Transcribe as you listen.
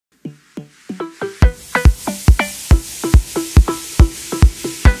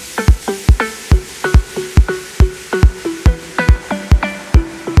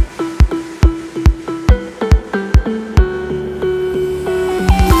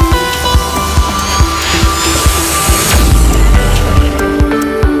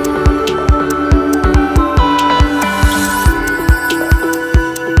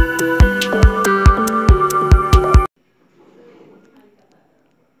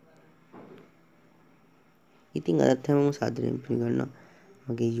ඉතින් අදත් හැමෝම සාදරයෙන් පිළිගන්නවා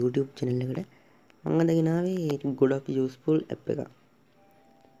මගේ YouTube channel එකට. මම අද ගෙනාවේ ගොඩක් useful app එකක්.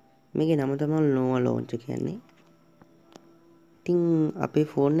 මේකේ නම තමයි Nova Launch කියන්නේ. ඉතින් අපේ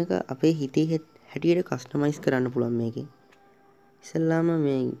ෆෝන් එක අපේ හිතේ හැටියට කස්ටමයිස් කරන්න පුළුවන් මේකේ. ඉස්සෙල්ලාම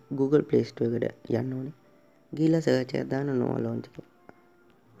මේ Google Play Store එකට යන්න ඕනේ. ගිහලා search එකක් දාන්න Nova Launch එක.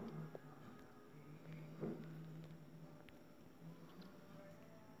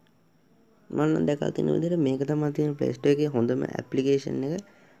 මම දැකලා තියෙන විදිහට මේක තමයි තියෙන Play Store එකේ හොඳම application එක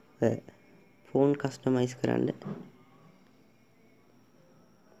ෆෝන් කස්ටමයිස් කරන්න.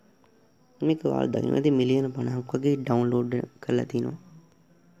 මේක ඔයාලා දකින්න ඇති මිලියන 50ක් වගේ ඩවුන්ලෝඩ් කරලා තිනවා.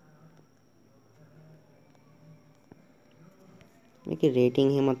 මේකේ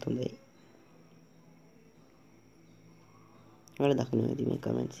රේටින් එහෙමත් හොඳයි. ඔයාලා දකින්න ඇති මේ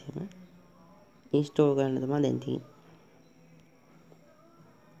කමෙන්ට්ස් එහෙම. ඉන්ස්ටෝල් කරන්න තමයි දැන් තියෙන්නේ.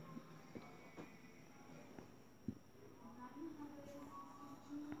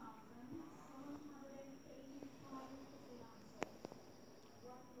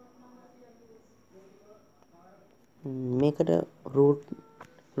 මේකට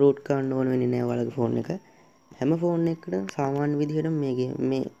රූට් ගන්න ඕන වෙන්නේ නැහැ ඔයාලගේ ෆෝන් එක. හැම ෆෝන් එකකටම සාමාන්‍ය විදිහට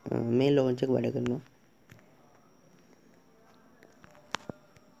මේ ලොන්ච් එක වැඩ කරනවා.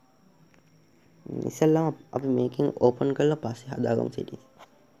 ඉස්සෙල්ලාම අපි මේකෙන් ඕපන් කරලා පස්සේ හදාගමු settings.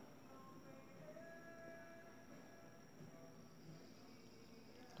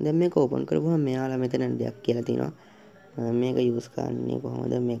 දැන් මේක ඕපන් කරපුවම මෙයාලා මෙතන දෙයක් කියලා තියෙනවා. මේක යූස් කරන්නේ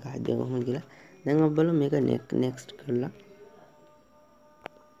කොහොමද මේක හදන්නේ කොහොමද කියලා. දැන් අපි බලමු මේක next කරලා.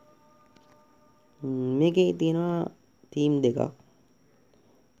 මේකේ තියෙනවා theme දෙකක්.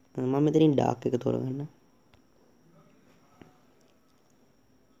 මම මෙතනින් dark එක තෝරගන්න.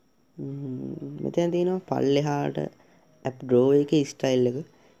 මෙතන තියෙනවා පල්ලෙහාට app draw එකේ style එක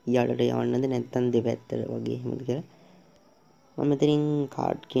යටට යවන්නද නැත්නම් දෙපැත්තට වගේ එහෙමද කියලා. මම මෙතනින්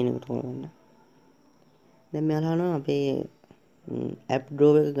card කියන එක තෝරගන්න. දැන් මෙයාලා අහනවා අපේ app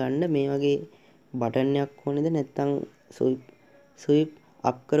draw එක ගන්න මේ වගේ බටන් එකක් ඕනේද නැත්නම් swipe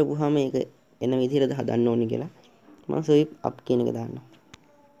up කරපුවාම ඒක එන විදිහට හදන්න ඕනේ කියලා. මම swipe up කියන එක දාන්නම්.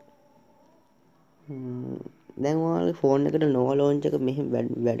 දැන් ඔයාලගේ ෆෝන් එකට Nova Launch එක මෙහෙම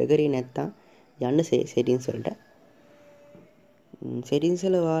වැඩ කරේ නැත්නම් යන්න settings වලට. settings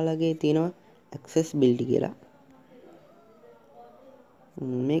වල ඔයාලගේ තියෙනවා accessibility කියලා.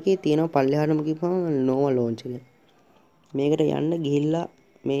 මේකේ තියෙනවා පල්ලෙහාටම ගිහපුවම Nova Launch එක. මේකට යන්න ගිහිල්ලා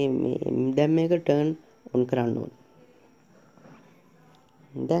මේ දැන් මේක turn on කරන්න ඕනේ.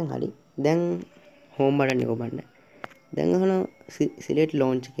 දැන් හරි. දැන් home button එක ඔබන්න. දැන් අහනවා select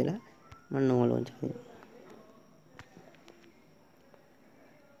launch කියලා. මම Nova Launch කරනවා.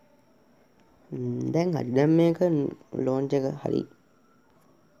 දැන් හරි. දැන් මේක launch එක හරි.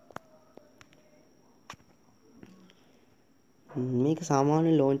 මේක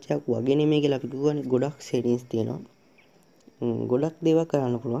සාමාන්‍ය launch එකක් වගේ නෙමෙයි කියලා අපි කිව්වනේ. ගොඩක් settings තියෙනවා. ගොඩක් දේවල්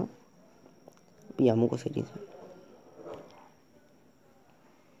කරන්න පුළුවන්. අපි යමුකෝ settings.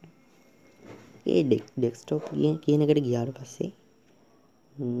 ඒ desktop කියන එකට ගියාට පස්සේ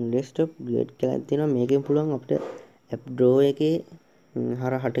desktop create කරලා තියෙනවා. මේකෙන් පුළුවන් අපිට app draw එකේ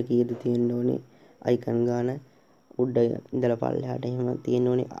හරහට කීයද තියෙන්න ඕනේ icon ගාන උඩ ඉඳලා පල්ලෙහාට එහෙම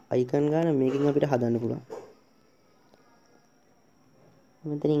තියෙන්න ඕනේ icon ගාන මේකෙන් අපිට හදන්න පුළුවන්.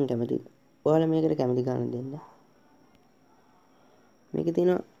 මෙතනින් කැමති ඔයාලා මේකට කැමති ගාන දෙන්න. මේකේ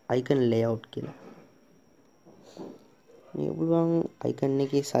තියෙනවා icon layout කියලා. මේක පුළුවන් icon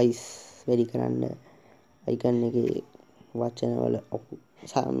එකේ size වැඩි කරන්න icon එකේ වචන වල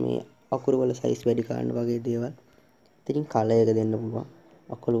මේ අකුරු වල size වැඩි කරන්න වගේ දේවල්. ඉතින් color එක දෙන්න පුළුවන්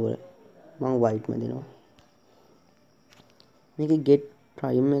අකුරු වල. මම white ම දෙනවා. මේකේ get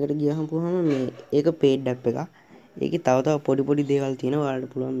prime එකට ගියහම මේ ඒක paid app එකක්. ඒකේ තව පොඩි දේවල් තියෙනවා.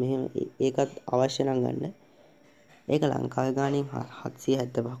 ඔයාලට පුළුවන් මෙහෙම ඒකත් අවශ්‍ය නම් ගන්න. ඒක ලංකාවේ ගාණෙන්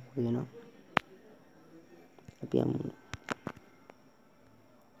 775ක් වෙනවා. අපි යමු.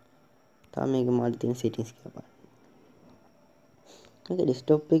 තාම මේක මාත් තියෙන settings කියලා බලන්න. මේක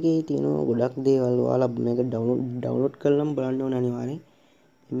desktop එකේ තියෙන ගොඩක් දේවල් ඔයාලා මේක download කරලම බලන්න ඕන අනිවාර්යෙන්.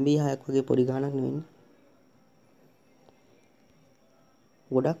 MB 6ක් වගේ පොඩි ගාණක් නෙවෙයි.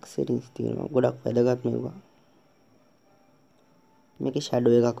 ගොඩක් settings තියෙනවා. ගොඩක් වැදගත් මේවා. මේකේ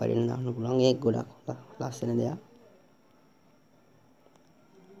shadow එකක් වඩින්න දාන්න පුළුවන්. ඒක ගොඩක් ලස්සන දෙයක්.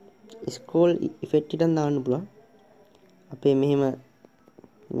 scroll effect එකක් දාන්න පුළුවන්. අපේ මෙහෙම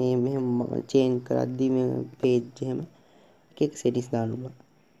change කරද්දී මේ page එහෙම එක settings දාන්න පුළුවන්.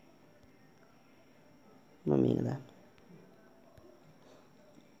 මම මේක දාන්න.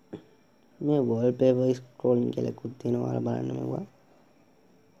 මේ wallpaper scrolling කියලා එකක් තියෙනවා. ඔයාලා බලන්න මේවා.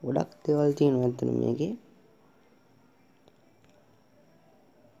 ගොඩක් දේවල් තියෙනවා ඇත්තට මේකේ.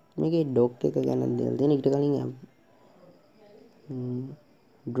 මේකේ ඩොක් එක ගැන දෙලා තියෙන ඊට කලින්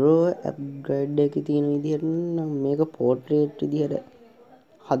ඩ්‍රෝ අප්ග්‍රේඩ් එකේ තියෙන විදිහට නම් මේක පෝට්‍රේට් විදිහට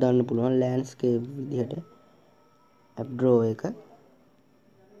හදන්න පුළුවන් ලෑන්ඩ්ස්කේප් විදිහට ඇප් ඩ්‍රෝ එක.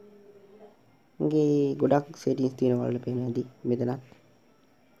 මේකේ ගොඩක් සෙටින්ග්ස් තියෙනවා වලට පේනවා ඇති මෙතන.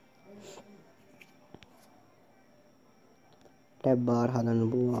 ටැබ් බාර්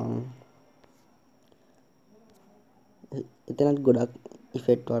හදන්න පුළුවන්. එතනත් ගොඩක්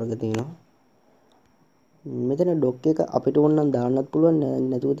ඉෆෙක්ට් වර්ග තියෙනවා. මෙතන ඩොක් එක අපිට ඕන නම් දාන්නත් පුළුවන්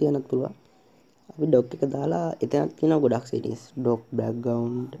නැතුව තියන්නත් පුළුවන්. අපි ඩොක් එක දාලා එතනත් තියෙනවා ගොඩක් සෙටින්ග්ස්. ඩොක්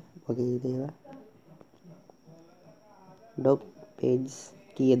බෑග්ග්‍රවුන්ඩ් වගේ දේවල්. ඩොක් පේජ්ස්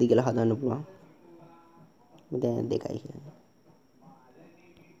කීයද කියලා හදන්න පුළුවන්. මෙතන 2යි කියන්නේ.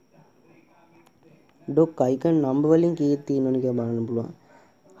 ඩොක් අයිකන් නම්බර් වලින් කීයක් තියෙනවද කියලා බලන්න පුළුවන්.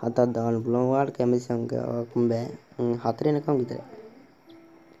 7ක් දාන්න පුළුවන්. ඔයාලට කැමති සංඛ්‍යාවක් බෑ. 4 එනකම් විතරයි.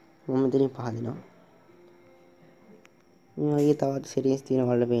 මම මෙතනින් 5 දෙනවා. මේ වගේ තවත් සෙටින්ග්ස් තියෙන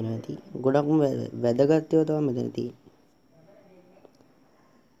වල පේනවා ඇති. ගොඩක්ම වැදගත් ඒවා තමයි මෙතන තියෙන්නේ.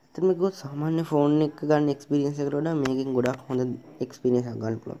 ඇත්තටම කිව්වොත් සාමාන්‍ය ෆෝන් එක ගන්න එක්ස්පීරියන්ස් එකට වඩා මේකෙන් ගොඩක් හොඳ එක්ස්පීරියන්ස් එකක්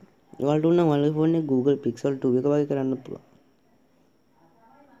ගන්න පුළුවන්. ඔයාලට උන ඔයාලගේ ෆෝන් එක Google Pixel 2 එක වගේ කරන්න පුළුවන්.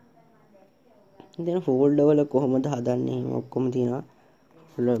 ඉතින් ෆෝල්ඩර් වල කොහොමද හදන්නේ? එහෙම ඔක්කොම තියෙනවා.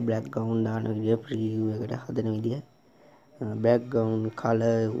 බෑග්ග්‍රවුන්ඩ් දාන විදිය, ප්‍රීවිව් එකට හදන විදිය, බෑග්ග්‍රවුන්ඩ්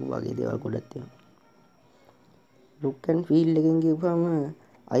කලර් වගේ දේවල් ගොඩක් තියෙනවා. ලුක් ඇන්ඩ් ෆීල් එකෙන් ගිහුවම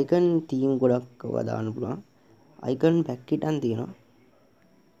අයිකන් තීම් ගොඩක් ඔවා දාන්න පුළුවන්. අයිකන් පැක් හිටන් තියෙනවා.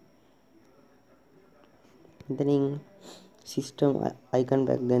 මෙතනින් සිස්ටම් අයිකන්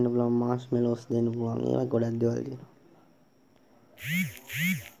පැක් දෙන්න පුළුවන්, මාස්මෙලෝස් දෙන්න පුළුවන්. ඒවා ගොඩක් දේවල් තියෙනවා.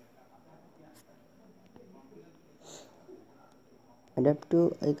 ඇඩැප්ටිව්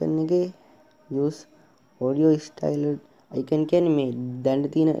අයිකන් එකේ යූස් ඔඩියෝ ස්ටයිල් අයිකන් කියන්නේ මේ දැන්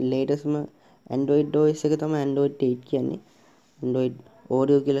තියෙන ලේටස්ට්ම Android OS එක තමයි Android 8 කියන්නේ. Android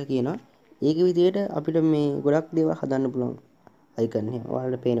Oreo කියලා කියනවා. ඒක විදිහට අපිට මේ ගොඩක් දේවල් හදන්න පුළුවන් අයිකන් එක.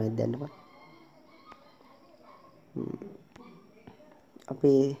 ඔයාලට පේනවද දැන්නපන්.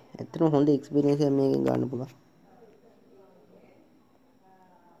 අපේ ඇත්තටම හොඳ එක්ස්පීරියන්ස් එකක් මේකෙන් ගන්න පුළුවන්.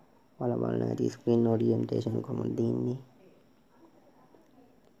 ඔයාලා බලන්න ඇති ස්ක්‍රීන් ඔරියන්ටේෂන් කොහොමද දෙන්නේ.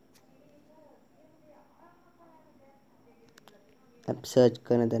 ඇප් සර්ච්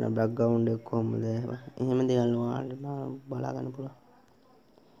කරන තැන බෑග්ග්‍රවුන්ඩ් එක කොහොමද එහෙම දේවල් ඔයාලට බලා ගන්න පුළුවන්.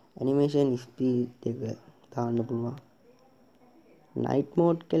 ඇනිමේෂන් ස්පීඩ් එක දාන්න පුළුවන්. නයිට්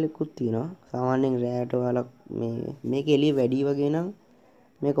මෝඩ් කෙලෙකුත් තියෙනවා. සාමාන්‍යයෙන් රෑට ඔයාලා මේක එළිය වැඩි වගේ නම්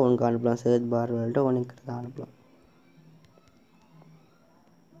මේක ඔන් කරන්න පුළුවන්. සර්ච් බාර් වලට ඕන එකට දාන්න පුළුවන්.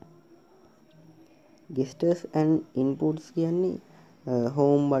 gestures and inputs කියන්නේ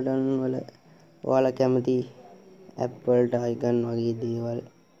හෝම් බටන් වල ඔයාලා කැමති ඇප් වලට අයිකන් වගේ දේවල්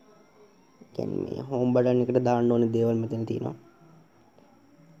කියන්නේ මේ හෝම් බටන් එකට දාන්න ඕනේ දේවල් මෙතන තියෙනවා.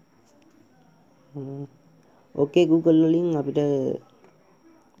 ඕකේ Google වලින් අපිට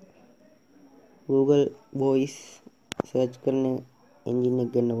Google voice search කරන එන්ජින්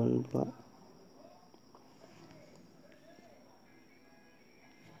එක ගන්න පුළුවන්.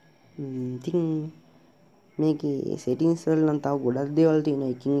 ඉතින් මේකේ සෙටින්ග්ස් වල නම් තව ගොඩක් දේවල්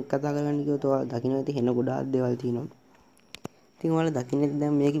තියෙනවා. එකින් එක කතා කරන්න කිව්වොත් ඔයාලා දකින්න ඇති වෙන ගොඩාක් දේවල් තියෙනවා. ඉතින් ඔයාලා දකින්නේ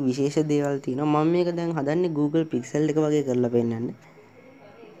දැන් මේකේ විශේෂ දේවල් තියෙනවා. මම මේක දැන් හදන්නේ Google Pixel එක වගේ කරලා පෙන්නන්න.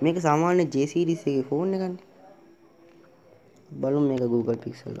 මේක සාමාන්‍ය J series එකේ ෆෝන් එකනේ. බලමු මේක Google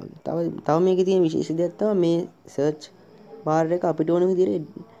Pixel වගේ. තව මේකේ තියෙන විශේෂ දෙයක් තමයි මේ search bar එක අපිට ඕන විදිහට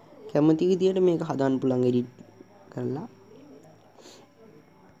කැමති විදිහට මේක හදන්න පුළුවන් edit කරලා.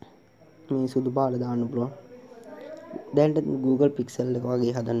 මේ සුදු පාට දාන්න පුළුවන්. දැන් Google Pixel එක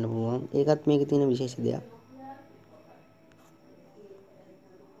වගේ හදන්න පුළුවන්. ඒකත් මේකේ තියෙන විශේෂ දෙයක්.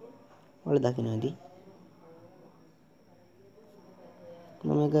 ඔයාලා දකින්න ඇති.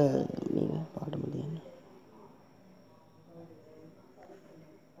 මම මේක මේ පාටම දෙන්න.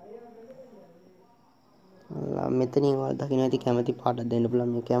 මෙතනින් ඔයාලා දකින්න ඇති කැමති පාටක් දෙන්න පුළුවන්.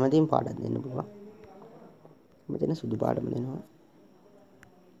 මේ කැමතිම පාටක් දෙන්න පුළුවන්. මෙතන සුදු පාටම දෙනවා.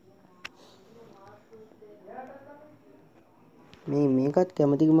 මේකත්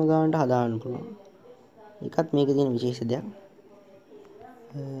කැමතිකම ගන්නට හදාන්න පුළුවන්. ඒකත් මේකේ තියෙන විශේෂ දෙයක්.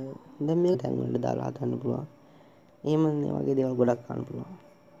 දැන් මේක තැන් වලට දාලා හදන්න පුළුවන්. එහෙම මේ වගේ දේවල් ගොඩක් කරන්න පුළුවන්.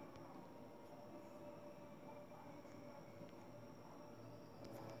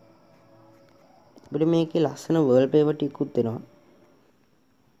 අපිට මේකේ ලස්සන වර්ල්පේපර් ටිකකුත් එනවා.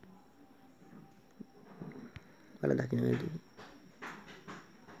 ඔයාලා දකින්න ඇති.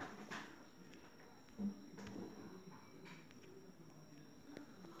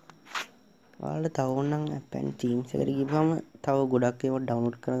 ඔයාලට තව ඕනනම් app and themes එකට ගිහපුවම තව ගොඩක් ඒවා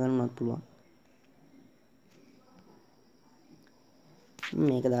ඩවුන්ලෝඩ් කරගන්නත් පුළුවන්.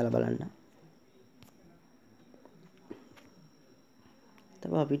 මේක දාලා බලන්න.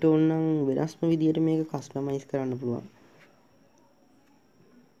 තව අපිට ඕනනම් වෙනස්ම විදියට මේක කස්ටමයිස් කරන්න පුළුවන්.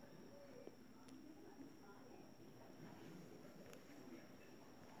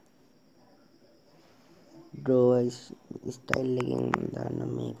 draw style එකෙන් දාන්න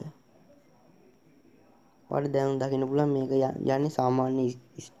මේක. ඔයාලට දැන් දකින්න පුළුවන් මේක යන්නේ සාමාන්‍ය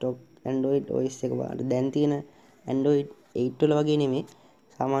ස්ටොක් Android OS එක වලට. දැන් තියෙන Android 8 වල වගේ නෙමෙයි.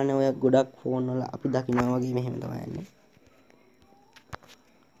 සාමාන්‍ය ඔය ගොඩක් ෆෝන් වල අපි දකිනවා වගේ මෙහෙම තමයි යන්නේ.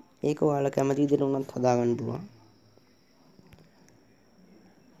 ඒක ඔයාලා කැමති විදිහට උනත් හදාගන්න පුළුවන්.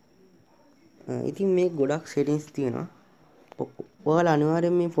 ඉතින් මේ ගොඩක් settings තියෙනවා. ඔයාලා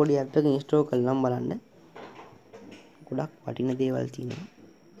අනිවාර්යෙන් මේ පොඩි app එක install කරලා බලන්න. ගොඩක් වටින දේවල් තියෙනවා.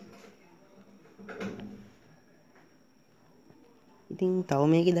 ඉතින් තව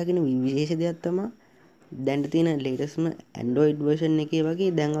මේකේ දකින්න විශේෂ දෙයක් තමයි දැන් තියෙන ලේටස්ට්ම Android version එකේ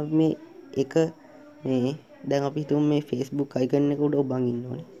වගේ දැන් අපි මේ දැන් අපි හිතමු මේ Facebook icon එක උඩ ඔබන්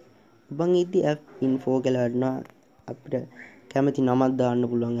ඉන්නෝනේ. ඔබන් ඉද්දි app info කියලා වඩනවා අපිට කැමති නමක් දාන්න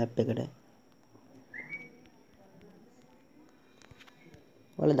පුළුවන් app එකට.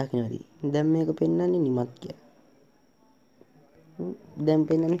 ඔයාලා දකින්නද? දැන් මේක පෙන්වන්නේ නිමත් කියලා. දැන්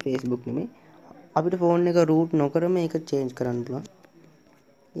පෙන්වන්නේ Facebook නෙමෙයි. අපිට ෆෝන් එක root නොකරම ඒක change කරන්න පුළුවන්.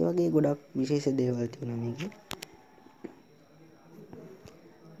 ඒ වගේ ගොඩක් විශේෂ දේවල් තියෙනවා මේකේ.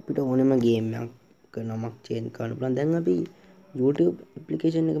 අපිට ඕනෙම ගේම් එකක නමක් change කරන්න පුළුවන්. දැන් අපි YouTube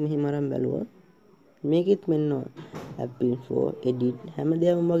application එක මෙහෙම අරන් බැලුවා. මේකෙත් මෙන්න app info edit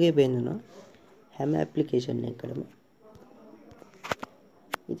හැමදේම වගේ පෙන්නනවා. හැම application එකකටම.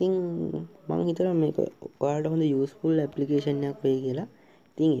 ඉතින් මම හිතනවා මේක ඔයාලට හොඳ useful application එකක් වෙයි කියලා.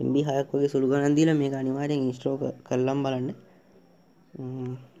 ඉතින් MB 6ක් වගේ සුළු ගණන් දීලා මේක අනිවාර්යෙන් install කරලා බලන්න.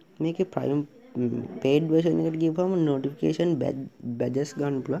 මේකේ prime paid version එකට ගියපුවම notification badges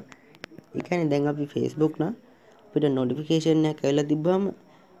ගන්න පුළුවන්. ඒ කියන්නේ දැන් අපි Facebook නම් අපිට notification එකක් ඇවිල්ලා තිබ්බම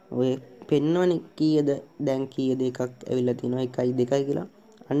ඔය පෙන්වන්නේ කීයද දැන් කීයද එකක් ඇවිල්ලා තිනවා 1යි 2යි කියලා.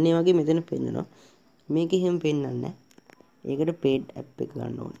 අන්න ඒ වගේ මෙතන පෙන්නනවා. මේක එහෙම පෙන්වන්නේ නැහැ. ඒකට paid app එක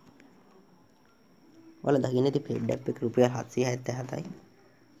ගන්න ඕනේ. ඔයාලා දකින්න ඇති paid app එක රුපියල් 777යි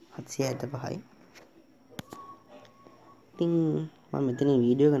 775යි. ඉතින් මම මෙතන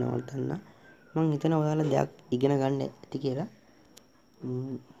වීඩියෝ එක නවත්තන්න. මම හිතනවා ඔයාලා දෙයක් ඉගෙන ගන්න ඇති කියලා.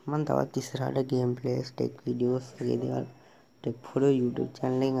 මම තවත් ඉස්සරහට ගේම් ප්ලේස් ටෙක් වීඩියෝස් වගේ දේවල් ටෙක් ෆොලෝ YouTube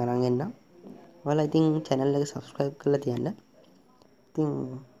channel එකෙන් අරන් එන්නම්. ඔයාලා ඉතින් channel එක subscribe කරලා තියන්න. ඉතින්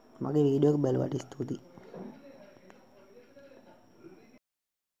මගේ වීඩියෝ එක බලුවට ස්තුතියි.